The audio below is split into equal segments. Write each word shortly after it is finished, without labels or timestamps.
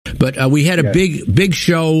But we had a big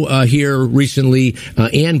show here recently.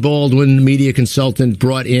 Ann Baldwin, media consultant,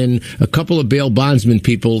 brought in a couple of bail bondsman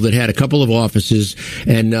people that had a couple of offices,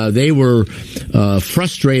 and they were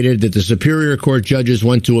frustrated that the Superior Court judges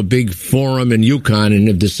went to a big forum in Yukon and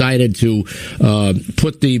have decided to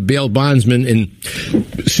put the bail bondsman in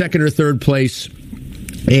second or third place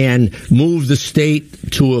and move the state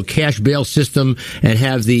to a cash bail system and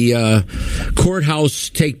have the courthouse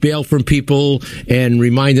take bail from people and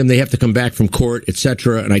remind them they have to come back from court,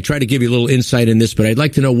 etc. And I try to give you a little insight in this, but I'd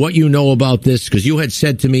like to know what you know about this, because you had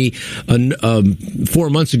said to me 4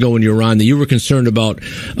 months ago when you were on that you were concerned about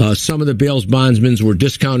some of the bail bondsmen were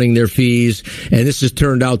discounting their fees, and this has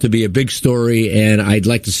turned out to be a big story, and I'd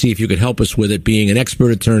like to see if you could help us with it, being an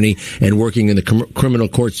expert attorney and working in the criminal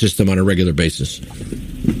court system on a regular basis.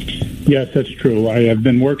 Yes, that's true. I have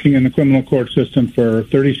been working in the criminal court system for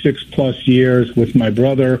 36 plus years with my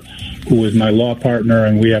brother, who is my law partner,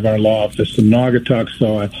 and we have our law office in Naugatuck.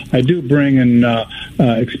 So I do bring in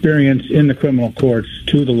experience in the criminal courts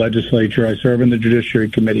to the legislature. I serve in the Judiciary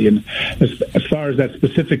Committee. And as far as that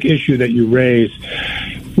specific issue that you raised,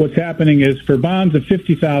 what's happening is for bonds of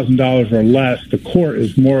 $50,000 or less, the court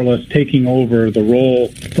is more or less taking over the role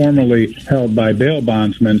formerly held by bail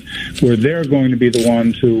bondsmen, where they're going to be the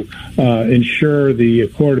ones who ensure the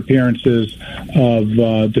court appearances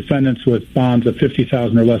of defendants with bonds of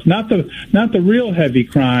 $50,000 or less. Not the real heavy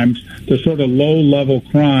crimes, the sort of low-level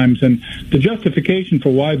crimes. And the justification for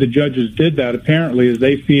why the judges did that, apparently, is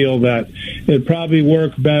they feel that it'd probably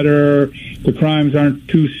work better, the crimes aren't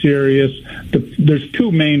too serious. There's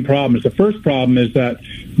two main problems. The first problem is that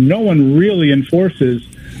no one really enforces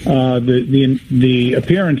the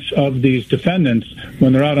appearance of these defendants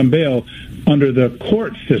when they're out on bail under the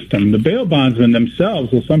court system. The bail bondsmen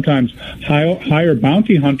themselves will sometimes hire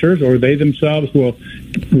bounty hunters, or they themselves will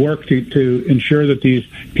work to ensure that these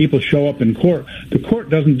people show up in court. The court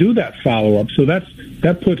doesn't do that follow-up, so that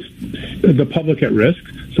puts the public at risk.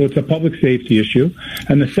 So it's a public safety issue.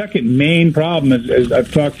 And the second main problem, as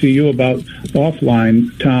I've talked to you about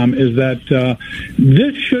offline, Tom, is that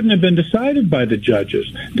this shouldn't have been decided by the judges.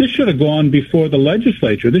 This should have gone before the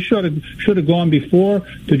legislature. This should have gone before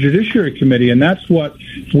the Judiciary Committee. And that's what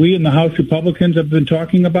we in the House Republicans have been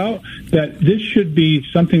talking about, that this should be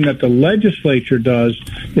something that the legislature does.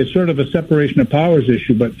 It's sort of a separation of powers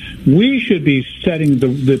issue, but we should be setting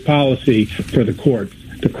the policy for the courts,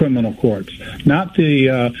 the criminal courts, not the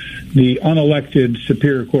unelected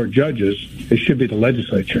Superior Court judges. It should be the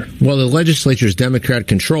legislature. Well, the legislature is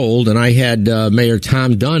Democrat-controlled, and I had Mayor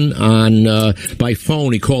Tom Dunn on by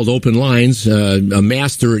phone. He called Open Lines, a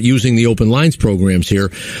master at using the Open Lines programs here,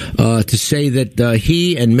 to say that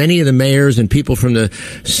he and many of the mayors and people from the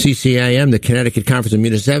CCIM, the Connecticut Conference of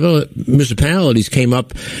Municipalities, came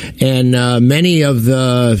up, and many of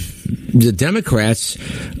the Democrats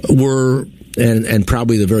were, and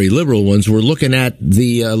probably the very liberal ones, were looking at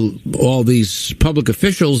the all these public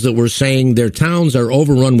officials that were saying their towns are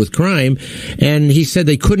overrun with crime, and he said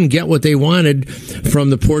they couldn't get what they wanted from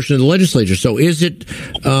the portion of the legislature. So is it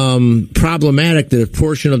problematic that a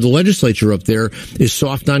portion of the legislature up there is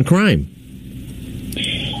soft on crime?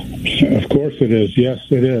 Of course it is. Yes,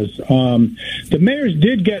 it is. The mayors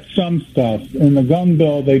did get some stuff. In the gun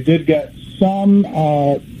bill, they did get some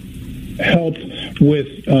help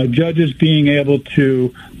with judges being able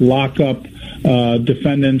to lock up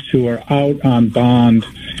defendants who are out on bond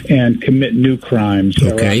and commit new crimes,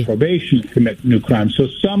 or on probation commit new crimes. So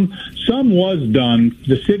some was done.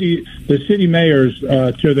 The city mayors,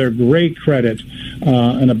 to their great credit,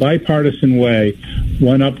 in a bipartisan way,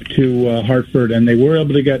 went up to Hartford, and they were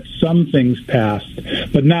able to get some things passed,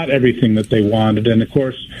 but not everything that they wanted. And of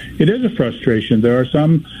course, it is a frustration. There are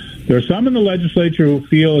some in the legislature who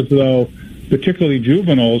feel as though particularly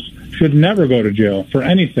juveniles should never go to jail for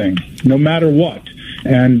anything, no matter what.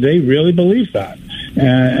 And they really believe that.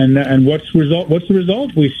 And what's the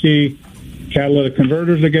result? We see catalytic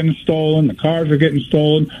converters are getting stolen, the cars are getting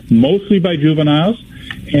stolen, mostly by juveniles.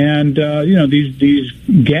 And, these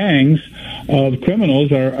gangs of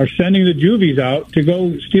criminals are sending the juvies out to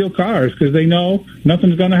go steal cars because they know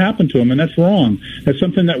nothing's going to happen to them, and that's wrong. That's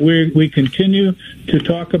something that we continue to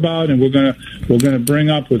talk about, and we're going to bring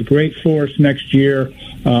up with great force next year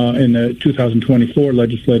in the 2024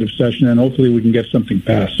 legislative session, and hopefully we can get something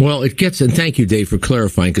passed. Well, it gets, and thank you, Dave, for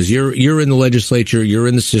clarifying, because you're in the legislature, you're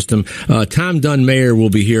in the system. Tom Dunn, Mayor, will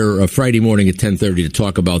be here Friday morning at 10:30 to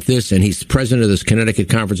talk about this, and he's president of this Connecticut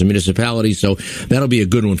Conference of Municipalities, so that'll be a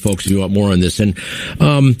good one, folks, if you want more on this. And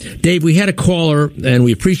Dave, we had a caller, and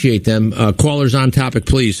we appreciate them. Callers on topic,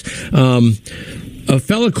 please. A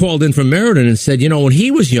fella called in from Meriden and said, when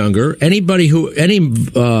he was younger, any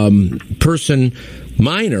person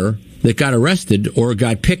minor that got arrested or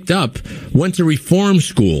got picked up went to reform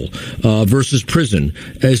school versus prison.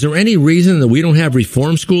 Is there any reason that we don't have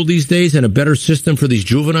reform school these days and a better system for these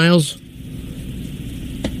juveniles?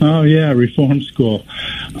 Oh, yeah, reform school.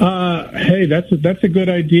 Hey, that's a good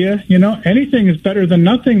idea. Anything is better than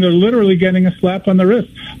nothing. They're literally getting a slap on the wrist.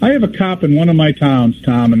 I have a cop in one of my towns,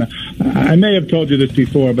 Tom, and I may have told you this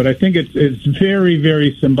before, but I think it's very,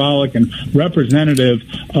 very symbolic and representative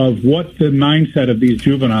of what the mindset of these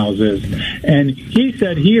juveniles is. And he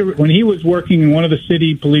said when he was working in one of the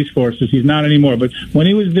city police forces, he's not anymore, but when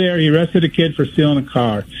he was there, he arrested a kid for stealing a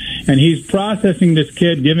car. And he's processing this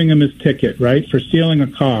kid, giving him his ticket, right, for stealing a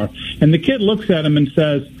car. And the kid looks at him and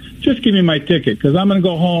says, just give me my ticket, because I'm going to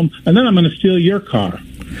go home, and then I'm going to steal your car.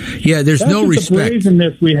 Yeah, there's no respect. The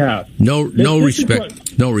brazenness we have. No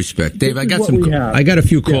respect. No respect. Dave, I got a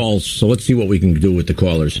few calls, so let's see what we can do with the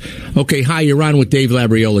callers. Okay, hi, you're on with Dave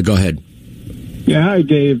Labriola. Go ahead. Yeah, hi,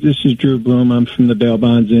 Dave. This is Drew Bloom. I'm from the bail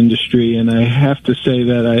bonds industry, and I have to say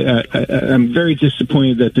that I'm very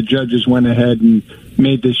disappointed that the judges went ahead and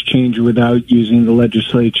made this change without using the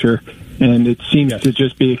legislature. And it seems to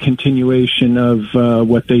just be a continuation of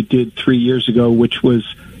what they did 3 years ago, which was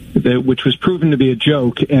proven to be a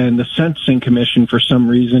joke. And the Sentencing Commission, for some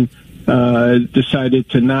reason, decided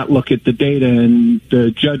to not look at the data. And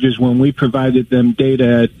the judges, when we provided them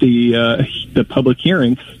data at the public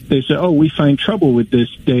hearing, they said, "Oh, we find trouble with this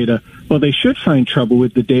data." Well, they should find trouble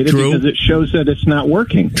with the data because it shows that it's not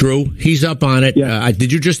working. Drew, he's up on it. Yeah.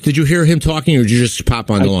 Did you hear him talking, or did you just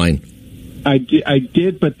pop on the line? I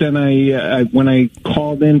did, but then when I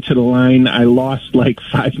called into the line, I lost like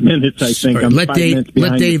 5 minutes, I think. I'm 5 minutes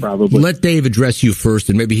behind you, probably. Let Dave address you first,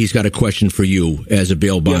 and maybe he's got a question for you as a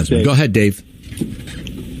bail bondsman. Go ahead, Dave.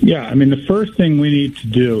 Yeah, I mean, the first thing we need to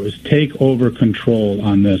do is take over control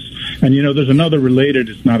on this. And, there's another related,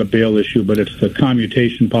 it's not a bail issue, but it's the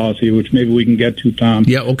commutation policy, which maybe we can get to, Tom.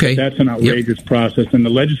 Yeah, okay. That's an outrageous process, and the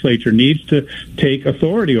legislature needs to take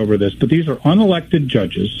authority over this. But these are unelected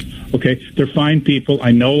judges, okay? They're fine people. I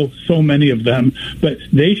know so many of them, but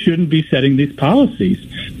they shouldn't be setting these policies.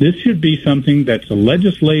 This should be something that's a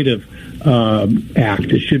legislative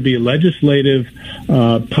act. It should be a legislative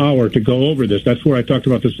power to go over this. That's where I talked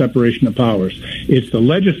about the separation of powers. It's the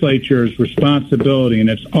legislature's responsibility, and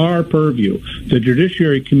it's our purview. The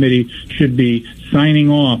Judiciary Committee should be signing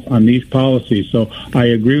off on these policies. So I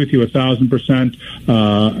agree with you 1,000%.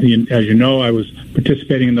 As you know, I was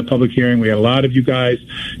participating in the public hearing. We had a lot of you guys,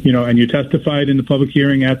 and you testified in the public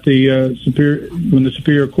hearing at the when the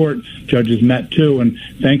Superior Court judges met too. And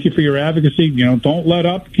thank you for your advocacy. Don't let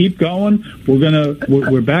up. Keep going.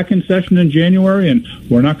 We're back in session in January, and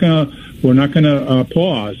we're not gonna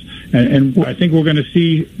pause. And I think we're going to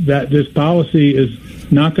see that this policy is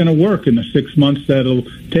not going to work in the 6 months that it'll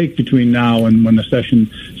take between now and when the session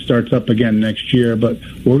starts up again next year. But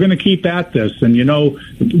we're going to keep at this. And,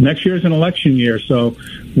 next year is an election year, so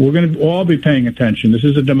we're going to all be paying attention. This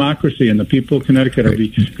is a democracy, and the people of Connecticut are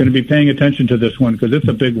going to be paying attention to this one because it's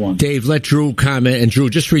a big one. Dave, let Drew comment. And, Drew,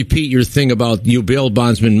 just repeat your thing about you bail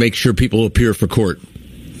bondsmen make sure people appear for court.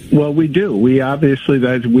 Well, we do. We obviously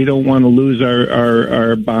we don't want to lose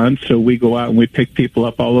our bonds, so we go out and we pick people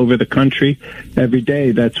up all over the country every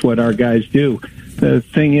day. That's what our guys do. The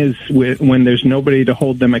thing is, when there's nobody to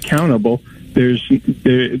hold them accountable,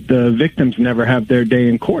 the victims never have their day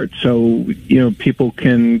in court. So, people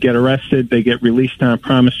can get arrested, they get released on a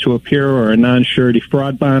promise to appear or a non-surety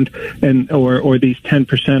fraud bond, or these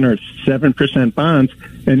 10% or 7% bonds,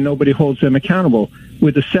 and nobody holds them accountable.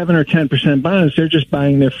 With the 7 or 10% bonds, they're just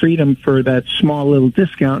buying their freedom for that small little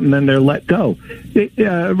discount, and then they're let go.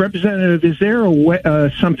 Representative, is there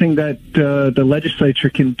something that the legislature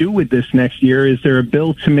can do with this next year? Is there a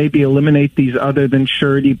bill to maybe eliminate these other than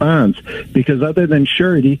surety bonds? Because other than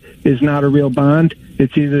surety is not a real bond.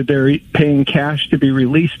 It's either they're paying cash to be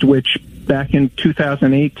released, which back in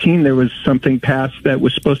 2018, there was something passed that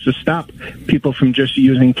was supposed to stop people from just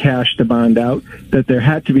using cash to bond out, that there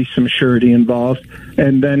had to be some surety involved.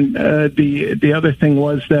 And then the other thing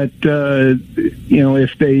was that,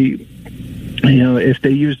 if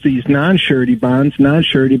they use these non-surety bonds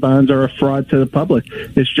are a fraud to the public.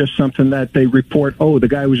 It's just something that they report, the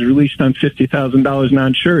guy was released on $50,000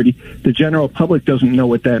 non-surety. The general public doesn't know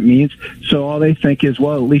what that means. So all they think is,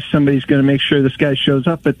 well, at least somebody's going to make sure this guy shows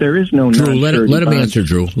up, but there is no Drew, non-surety let him bond. answer,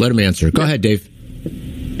 Drew. Let him answer. Go ahead, Dave.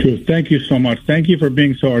 True. Thank you so much. Thank you for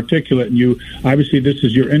being so articulate. And you, obviously, this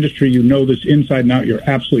is your industry. You know this inside and out. You're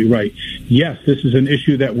absolutely right. Yes, this is an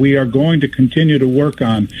issue that we are going to continue to work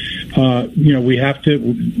on. We have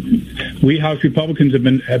to. We House Republicans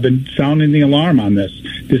have been sounding the alarm on this.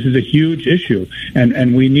 This is a huge issue,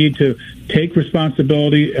 and we need to take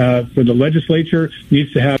responsibility. For the legislature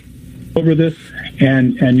needs to have over this,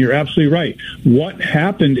 and you're absolutely right. What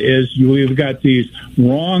happened is we've got these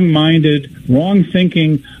wrong-minded,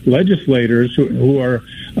 wrong-thinking legislators who are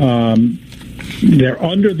they're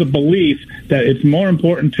under the belief that it's more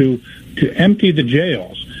important to empty the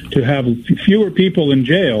jails, to have fewer people in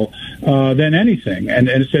jail than anything, and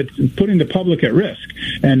it's putting the public at risk.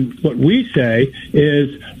 And what we say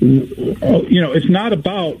is, it's not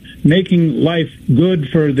about making life good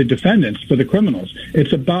for the defendants, for the criminals.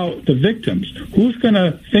 It's about the victims. Who's going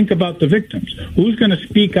to think about the victims? Who's going to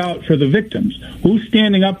speak out for the victims? Who's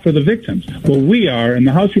standing up for the victims? Well, we are, and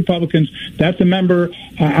the House Republicans, that's a member.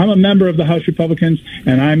 I'm a member of the House Republicans,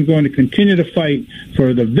 and I'm going to continue to fight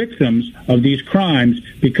for the victims of these crimes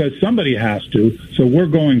because somebody has to, so we're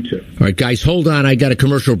going to. All right, guys, hold on. I got a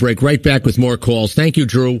commercial break. Right back with more calls. Thank you,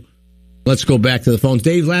 Drew. Let's go back to the phones.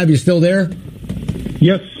 Dave Lab, you still there?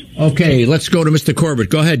 Yes. Okay, let's go to Mr. Corbett.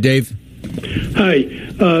 Go ahead, Dave. Hi.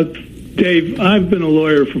 Dave, I've been a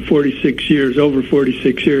lawyer for 46 years, over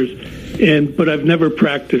 46 years, but I've never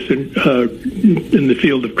practiced in the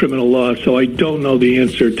field of criminal law, so I don't know the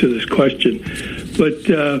answer to this question. But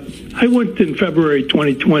I went in February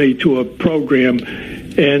 2020 to a program,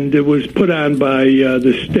 and it was put on by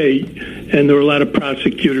the state, and there were a lot of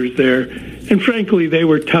prosecutors there. And frankly, they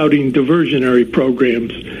were touting diversionary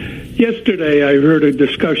programs. Yesterday, I heard a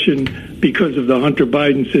discussion because of the Hunter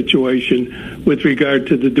Biden situation with regard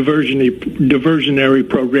to the diversionary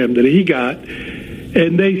program that he got.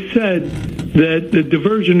 And they said that the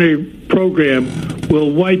diversionary program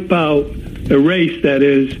will wipe out, erase, that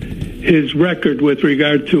is, his record with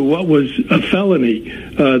regard to what was a felony,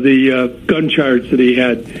 the gun charge that he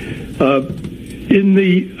had.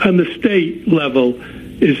 On the state level,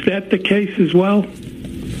 is that the case as well?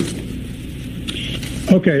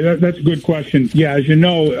 Okay, that's a good question. Yeah, as you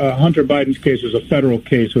know, Hunter Biden's case is a federal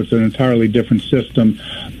case, so it's an entirely different system.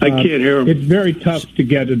 I can't hear him. It's very tough to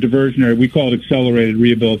get a diversionary. We call it accelerated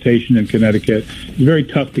rehabilitation in Connecticut. It's very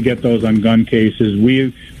tough to get those on gun cases.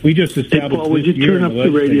 We just established. Hey, Paul, would you turn up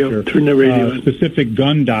the radio? Turn the radio. Specific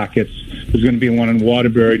gun dockets. There's going to be one in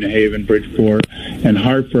Waterbury, New Haven, Bridgeport, and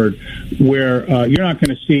Hartford, where you're not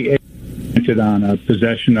going to see on a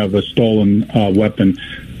possession of a stolen weapon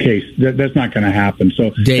case. That's not going to happen. So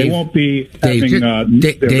Dave, they won't be having their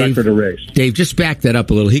record erased. Dave, just back that up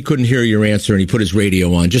a little. He couldn't hear your answer, and he put his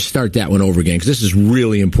radio on. Just start that one over again, because this is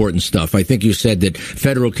really important stuff. I think you said that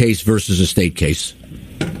federal case versus a state case.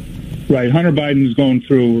 Right. Hunter Biden is going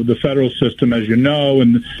through the federal system, as you know,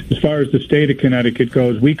 and as far as the state of Connecticut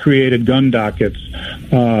goes, we created gun dockets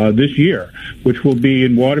this year, which will be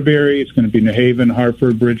in Waterbury. It's going to be New Haven,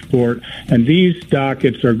 Hartford, Bridgeport, and these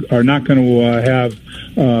dockets are not going to have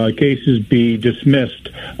cases be dismissed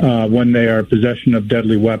when they are possession of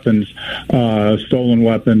deadly weapons, stolen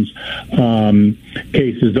weapons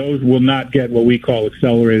cases. Those will not get what we call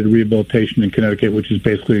accelerated rehabilitation in Connecticut, which is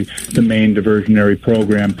basically the main diversionary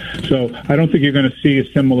program. So I don't think you're going to see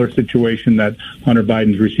a similar situation that Hunter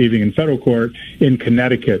Biden's receiving in federal court in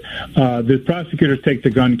Connecticut. The prosecutors take the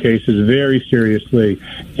gun cases very seriously,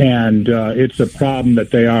 and it's a problem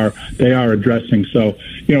that they are addressing. So,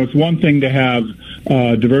 it's one thing to have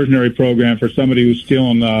a diversionary program for somebody who's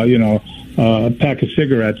stealing, a pack of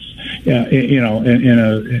cigarettes,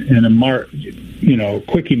 in a mart,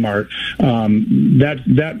 quickie mart.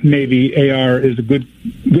 That maybe AR is a good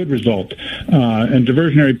result. And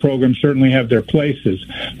diversionary programs certainly have their places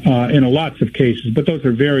in lots of cases, but those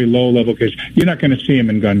are very low-level cases. You're not going to see them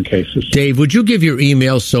in gun cases. Dave, would you give your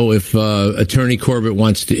email so if Attorney Corbett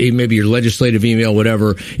wants to, maybe your legislative email,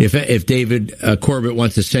 whatever, if David Corbett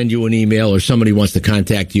wants to send you an email or somebody wants to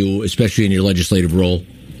contact you, especially in your legislative role?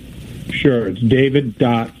 Sure. It's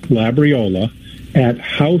david.labriola at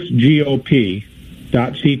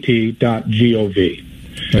housegop.ct.gov.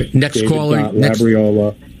 Right. Next caller.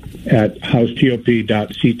 Labriola at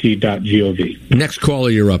housegop.ct.gov. Next caller,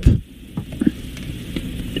 you're up.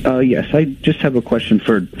 Yes, I just have a question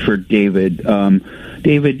for David.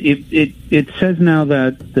 David, it says now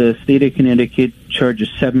that the state of Connecticut charges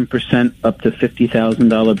 7% up to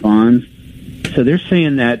 $50,000 bonds. So they're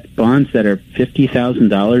saying that bonds that are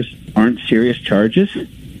 $50,000 aren't serious charges?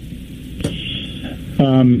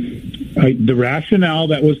 The rationale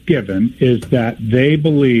that was given is that they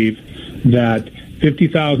believe that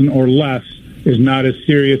 $50,000 or less is not as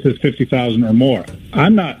serious as $50,000 or more.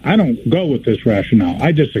 I don't go with this rationale.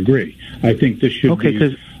 I disagree. I think this should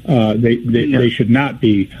be. They should not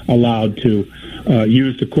be allowed to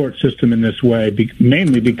use the court system in this way,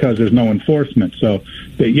 mainly because there's no enforcement. So,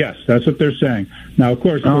 yes, that's what they're saying. Now, of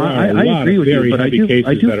course, there are a lot of very heavy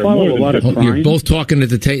cases that are more than just... You're both talking at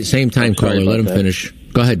the same time, caller. Let him finish.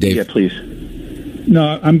 Go ahead, Dave. Yeah, please.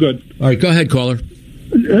 No, I'm good. All right, go ahead, caller.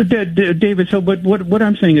 David, so what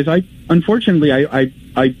I'm saying is unfortunately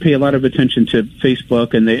I pay a lot of attention to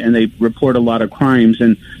Facebook, and they report a lot of crimes,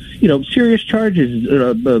 and serious charges,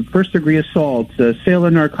 first-degree assault, sale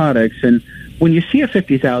of narcotics, and when you see a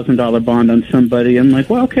 $50,000 bond on somebody, I'm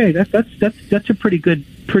like, well, okay, that's a pretty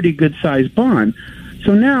good sized bond.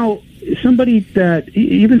 So now somebody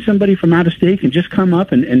from out of state can just come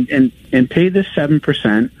up and pay this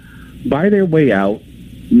 7%, buy their way out,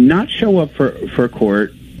 not show up for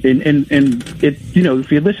court, and it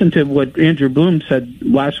if you listen to what Andrew Bloom said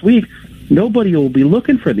last week, nobody will be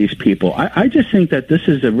looking for these people. I just think that this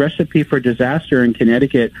is a recipe for disaster in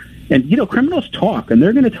Connecticut. And, criminals talk, and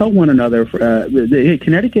they're going to tell one another,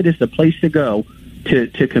 Connecticut is the place to go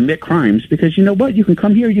to commit crimes, because you know what? You can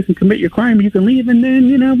come here, you can commit your crime, you can leave, and then,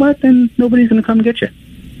 then nobody's going to come get you.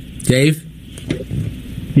 Dave?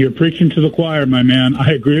 You're preaching to the choir, my man.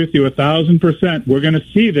 I agree with you 1,000%. We're going to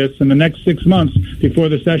see this in the next 6 months before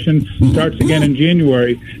the session starts again in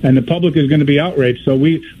January, and the public is going to be outraged. So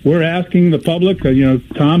we're asking the public,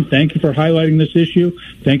 Tom, thank you for highlighting this issue.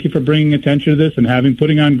 Thank you for bringing attention to this and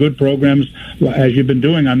putting on good programs as you've been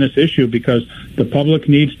doing on this issue, because the public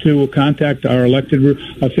needs to contact our elected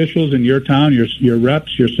officials in your town, your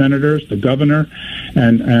reps, your senators, the governor,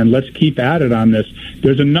 and let's keep at it on this.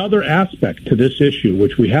 There's another aspect to this issue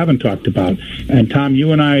which we haven't talked about, and Tom,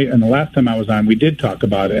 you and I, and the last time I was on, we did talk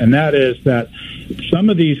about it, and that is that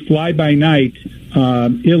some of these fly-by-night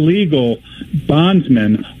illegal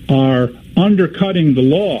bondsmen are undercutting the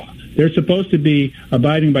law. They're supposed to be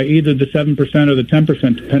abiding by either the 7% or the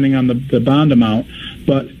 10%, depending on the bond amount,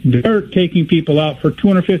 but they're taking people out for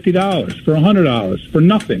 $250, for $100, for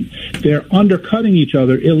nothing. They're undercutting each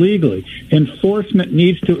other illegally. Enforcement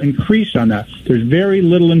needs to increase on that. There's very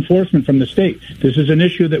little enforcement from the state. This is an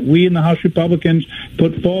issue that we in the House Republicans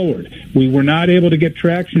put forward. We were not able to get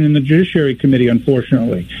traction in the Judiciary Committee,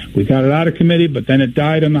 unfortunately. We got it out of committee, but then it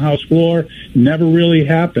died on the House floor. Never really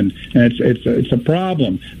happened. And it's a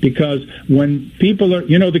problem, because when people are,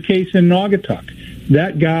 the case in Naugatuck,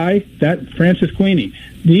 that guy, that Francis Queenie,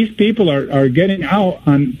 these people are getting out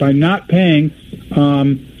by not paying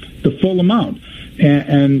the full amount.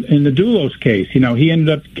 And in the Doulos case, he ended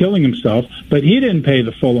up killing himself, but he didn't pay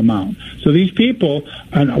the full amount. So these people,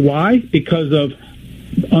 and why? Because of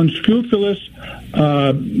unscrupulous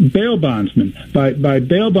bail bondsmen, by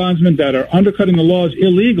bail bondsmen that are undercutting the laws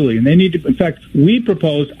illegally, and they need to. In fact,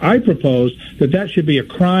 I propose that should be a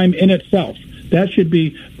crime in itself. That should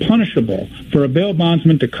be punishable for a bail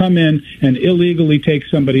bondsman to come in and illegally take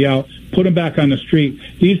somebody out, put them back on the street.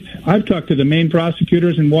 I've talked to the main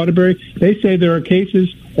prosecutors in Waterbury. They say there are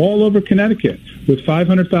cases all over Connecticut with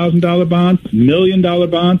 $500,000 bonds, $1 million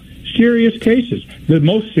bonds, serious cases, the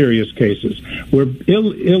most serious cases, where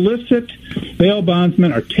illicit bail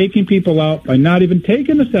bondsmen are taking people out by not even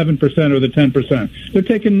taking the 7% or the 10%. They're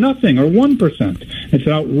taking nothing, or 1%. It's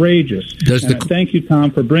outrageous. Thank you,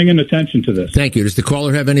 Tom, for bringing attention to this. Thank you. Does the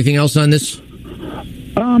caller have anything else on this?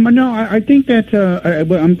 No, I think that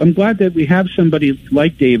I'm glad that we have somebody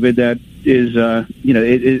like David that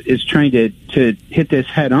is trying to hit this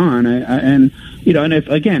head on, and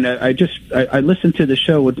I listened to the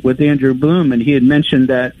show with Andrew Bloom, and he had mentioned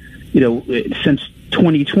that since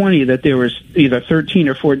 2020 that there was either 13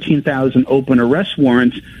 or 14,000 open arrest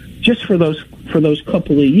warrants just for those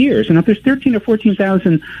couple of years. And if there's 13 or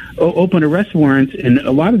 14,000 open arrest warrants, and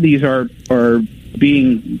a lot of these are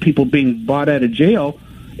people being bought out of jail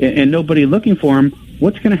and nobody looking for them,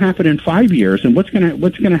 what's going to happen in 5 years, and what's going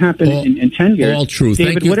to happen in 10 years? All true.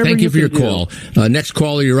 David, thank you for your call. Next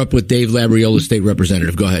caller, you're up with Dave Labriola, State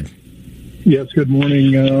Representative. Go ahead. Yes, good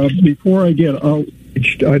morning. Before I get out,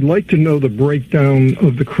 I'd like to know the breakdown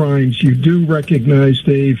of the crimes. You do recognize,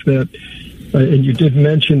 Dave, that, and you did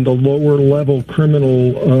mention the lower-level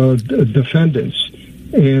criminal defendants.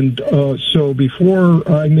 And so before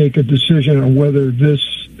I make a decision on whether this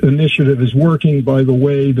initiative is working, by the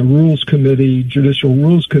way, the Rules Committee, Judicial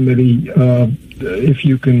Rules Committee, if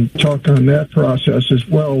you can talk on that process as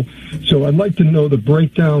well. So I'd like to know the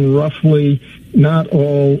breakdown roughly. Not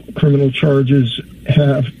all criminal charges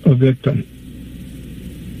have a victim.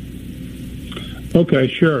 Okay,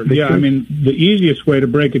 sure. Yeah, I mean, the easiest way to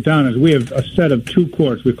break it down is we have a set of two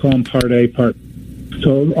courts. We call them Part A, Part B.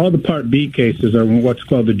 So all the Part B cases are what's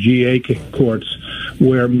called the GA courts,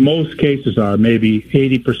 where most cases are, maybe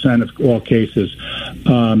 80% of all cases.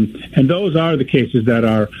 And those are the cases that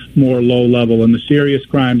are more low level, and the serious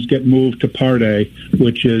crimes get moved to Part A,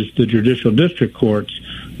 which is the judicial district courts,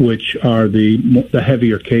 which are the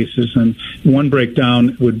heavier cases. And one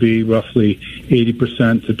breakdown would be roughly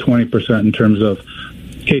 80% to 20% in terms of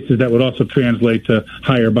cases that would also translate to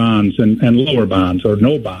higher bonds and lower bonds or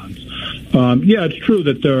no bonds. Yeah, it's true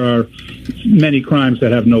that there are many crimes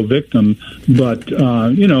that have no victim, but,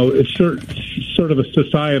 it's sort of a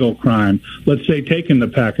societal crime. Let's say taking the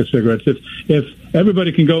pack of cigarettes. If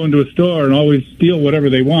everybody can go into a store and always steal whatever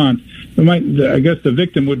they want, I guess the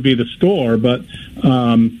victim would be the store, but,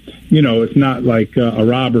 it's not like a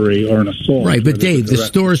robbery or an assault. Right, but Dave, the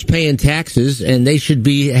store's paying taxes, and they should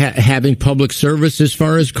be having public service as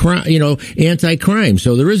far as crime, anti-crime.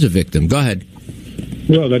 So there is a victim. Go ahead.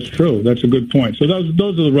 Well, that's true. That's a good point. So those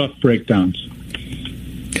are the rough breakdowns.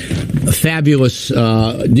 Fabulous.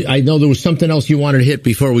 I know there was something else you wanted to hit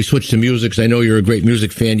before we switch to music, because I know you're a great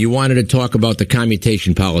music fan. You wanted to talk about the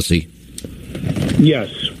commutation policy.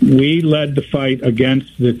 Yes, we led the fight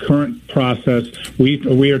against the current process.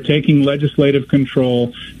 We are taking legislative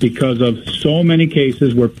control because of so many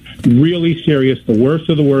cases were really serious, the worst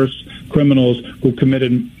of the worst criminals who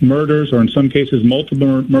committed murders, or in some cases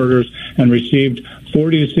multiple murders, and received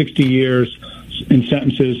 40 to 60 years in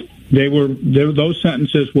sentences. Those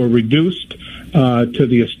sentences were reduced to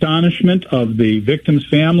the astonishment of the victims'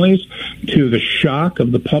 families, to the shock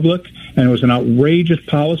of the public, and it was an outrageous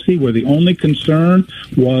policy where the only concern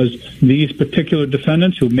was these particular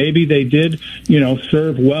defendants who maybe they did,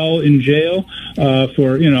 serve well in jail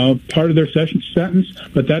for, part of their sentence,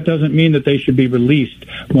 but that doesn't mean that they should be released.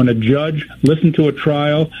 When a judge listened to a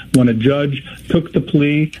trial, when a judge took the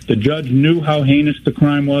plea, the judge knew how heinous the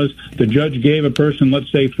crime was, the judge gave a person,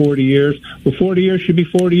 let's say, 40 years. Well, 40 years should be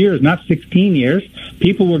 40 years, not 16 years.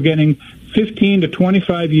 People were getting 15 to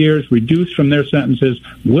 25 years reduced from their sentences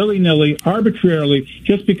willy-nilly, arbitrarily,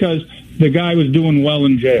 just because the guy was doing well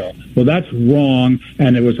in jail. Well, that's wrong,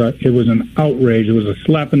 and it was an outrage. It was a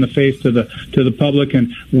slap in the face to the public,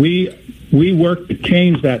 and we worked to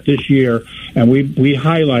change that this year, and we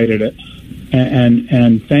highlighted it.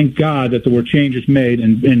 And thank God that there were changes made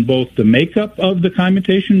in both the makeup of the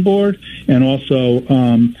commutation board and also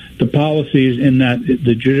the policies, in that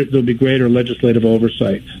there'll be greater legislative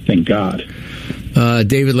oversight. Thank God.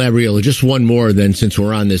 David Labriola, just one more then, since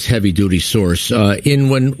we're on this heavy-duty source. When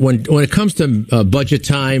it comes to budget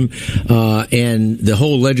time and the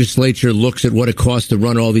whole legislature looks at what it costs to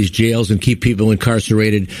run all these jails and keep people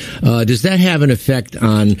incarcerated, does that have an effect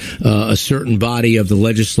on a certain body of the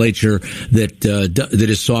legislature that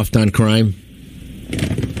is soft on crime?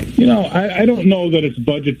 I don't know that it's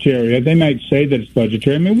budgetary. They might say that it's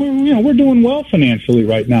budgetary. I mean, we're doing well financially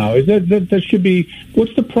right now. Is that should be?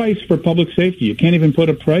 What's the price for public safety? You can't even put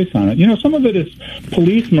a price on it. Some of it is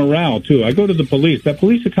police morale too. I go to the police. That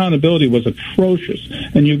police accountability was atrocious,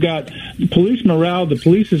 and you've got police morale. The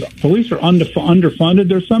police are underfunded.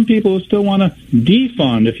 There's some people who still want to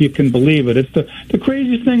defund, if you can believe it. It's the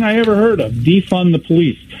craziest thing I ever heard of. Defund the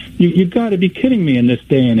police. You've got to be kidding me in this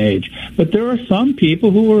day and age. But there are some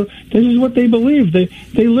people who this is what they believe. They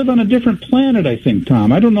live on a different planet, I think,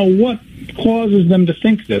 Tom. I don't know what causes them to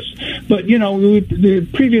think this. But, the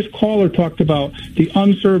previous caller talked about the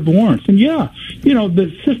unserved warrants. And,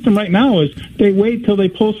 the system right now is they wait till they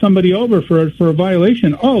pull somebody over for a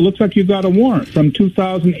violation. Oh, looks like you got a warrant from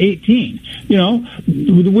 2018.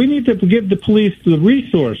 We need to give the police the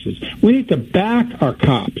resources. We need to back our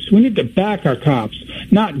cops.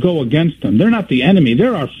 Not go against them. They're not the enemy.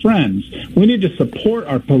 They're our friends. We need to support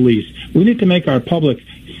our police. We need to make our public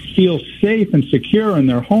feel safe and secure in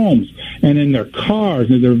their homes and in their cars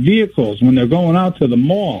and their vehicles when they're going out to the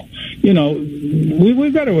mall.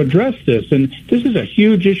 We've got to address this, and this is a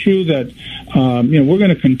huge issue that we're going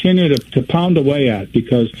to continue to pound away at,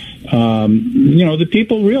 because the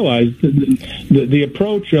people realize the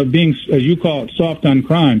approach of being, as you call it, soft on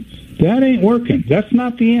crime. That ain't working. That's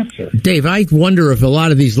not the answer. Dave, I wonder if a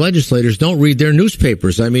lot of these legislators don't read their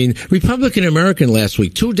newspapers. I mean, Republican American last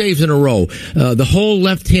week, 2 days in a row, the whole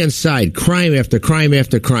left-hand side, crime after crime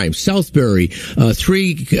after crime. Southbury,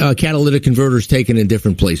 3 catalytic converters taken in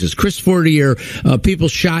different places. Chris Fortier, people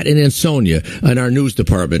shot in Ansonia in our news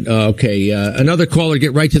department. Another caller,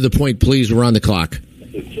 get right to the point, please. We're on the clock.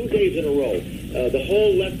 2 days in a row, the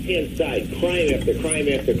whole left-hand side, crime after crime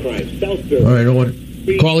after crime. Southbury. All right, I want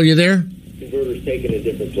caller, you there? Converters taken in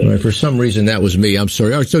different places. All right, for some reason, that was me. I'm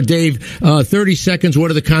sorry. All right, so Dave, 30 seconds. What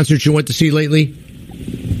are the concerts you went to see lately?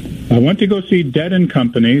 I went to go see Dead and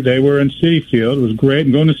Company. They were in Citi Field. It was great.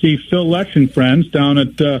 I'm going to see Phil Lesh and friends down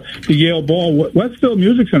at the Yale Ball, Westfield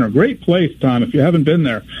Music Center. Great place, Tom, if you haven't been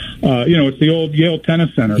there. It's the old Yale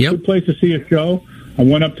Tennis Center. Yep. Good place to see a show. I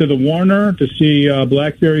went up to the Warner to see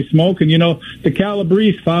Blackberry Smoke. And, the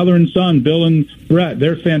Calabrese, father and son, Bill and Brett,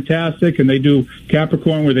 they're fantastic. And they do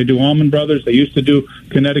Capricorn, where they do Allman Brothers. They used to do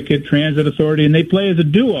Connecticut Transit Authority. And they play as a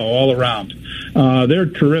duo all around. They're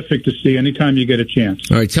terrific to see anytime you get a chance.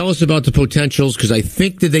 All right, tell us about the Potentials, because I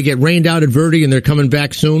think that they get rained out at Verdi and they're coming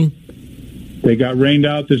back soon. They got rained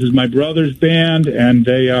out. This is my brother's band, and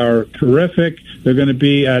they are terrific. They're going to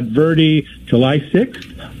be at Verdi July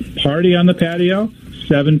 6th. Party on the patio,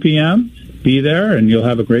 7 p.m. Be there, and you'll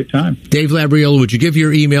have a great time. Dave Labriola, would you give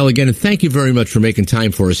your email again? And thank you very much for making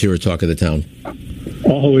time for us here at Talk of the Town.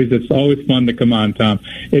 Always. It's always fun to come on, Tom.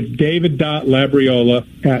 It's david.labriola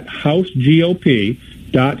at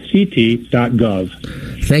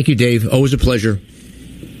housegop.ct.gov. Thank you, Dave. Always a pleasure.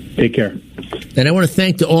 Take care. And I want to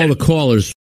thank all the callers.